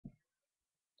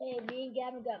Hey, me and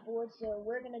Gavin got bored, so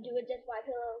we're gonna do a Death by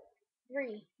Pillow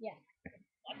 3. Yeah.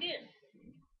 Like this.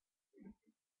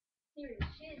 Serious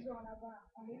shit is going up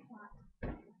on this spot.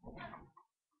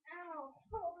 Ow,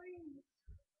 please.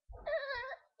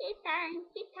 It's time.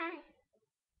 It's time.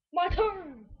 My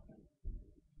turn!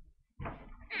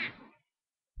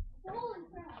 Holy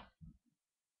crap.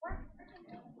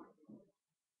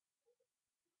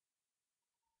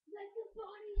 Let the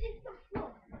body hit the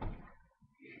floor.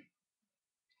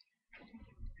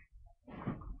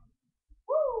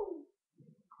 Woo!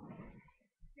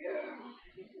 Yeah.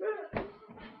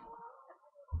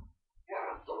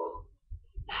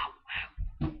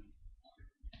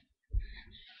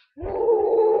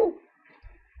 Woo!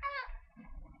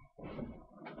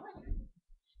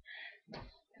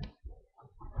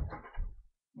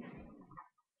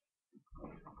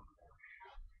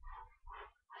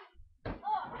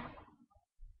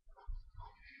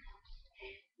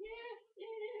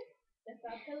 That's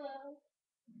our pillow.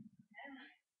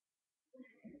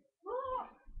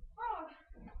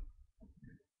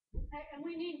 Hey, and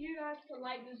we need you guys to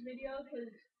like this video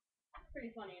because it's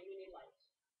pretty funny and we need likes.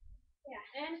 Yeah.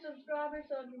 And subscribers,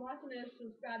 so if you're watching this,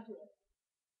 subscribe to us.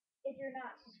 If you're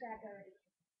not subscribed already.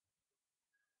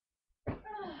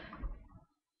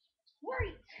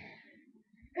 Wait!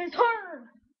 His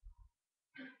turn!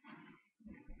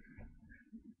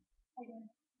 Okay.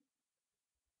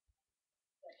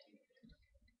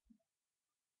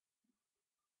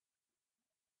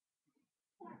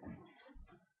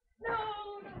 No,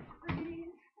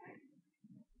 please.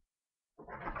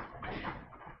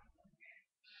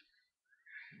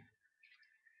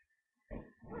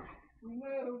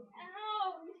 Move. Ow,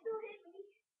 you still hit me.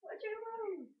 What's your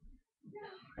move? No.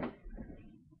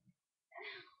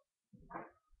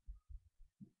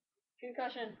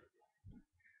 Concussion.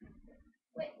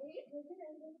 Wait, was it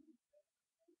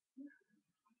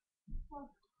oh. Oh.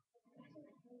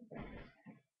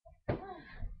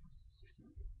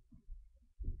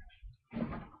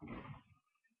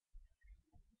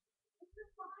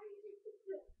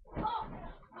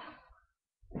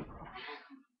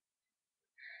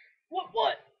 What?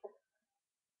 What?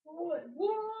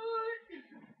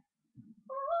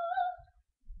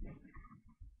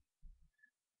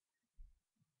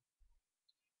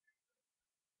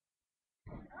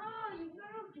 Oh, you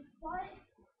moved, you butt.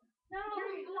 No,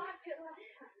 you blocked it last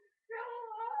time. No.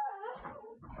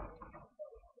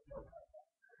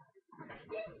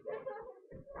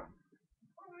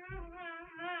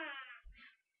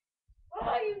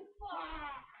 Oh, you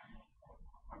fuck.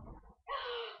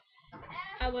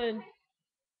 I win.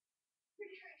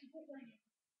 Pretty sure it's a good one.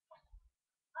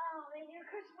 Oh, man, you're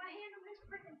cursing my hand on this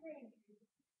freaking thing.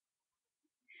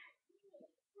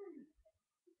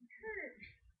 It hurt.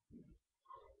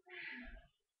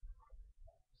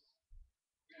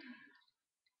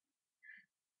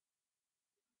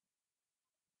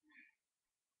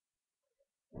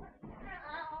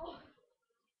 Ow.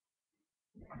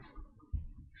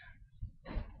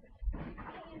 I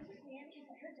can't use this man because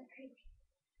it hurts like crazy.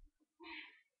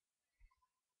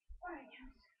 Alright,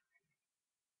 house.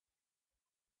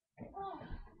 Oh,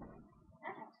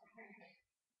 that house hurt.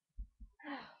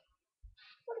 Oh,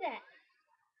 look at that.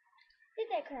 Look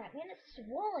at that crap, man. It's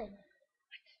swollen.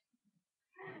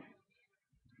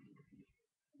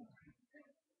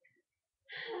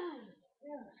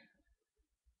 Yeah.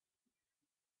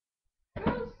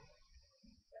 Gross.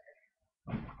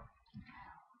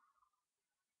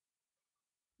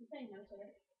 You say no to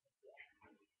it.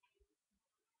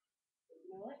 You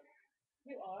know it?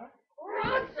 You are.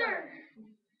 Monster!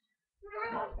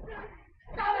 Monster!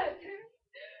 Stop it!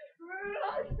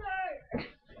 Monster!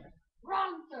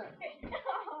 Wrong, sir.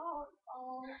 Oh,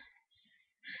 oh.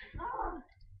 Oh.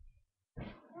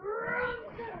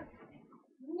 Monster!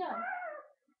 No.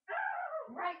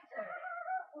 Right, sir.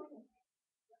 Okay.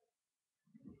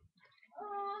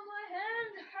 Oh, my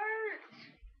hand hurts.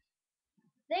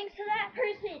 Thanks to that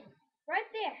person. Right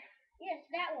there. Yes,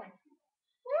 that one.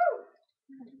 Woo!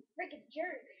 Freaking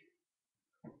jerk.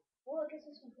 Well, I guess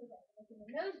this one feels like making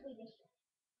the nosebleed issue.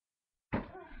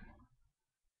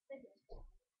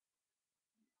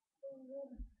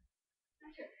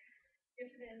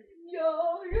 Yes, it is.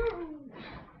 Yo, yo.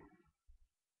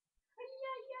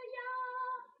 Hi-ya-ya-ya.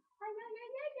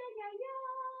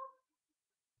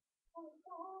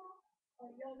 Oh,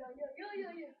 yo, yo, yo, yo,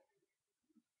 yo, yo.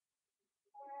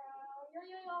 Yo,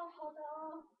 yo, yo, hold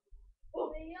on.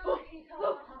 Hi-ya-hi-ta.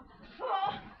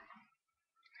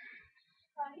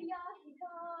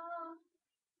 Hi-ya-hi-ta.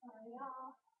 Hi-ya.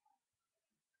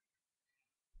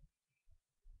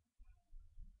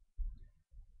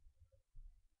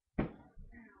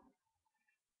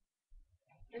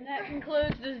 And that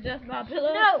concludes this Death by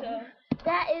Pillow. No. So.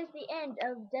 That is the end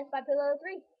of Death by Pillow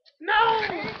 3. No!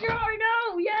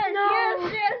 No!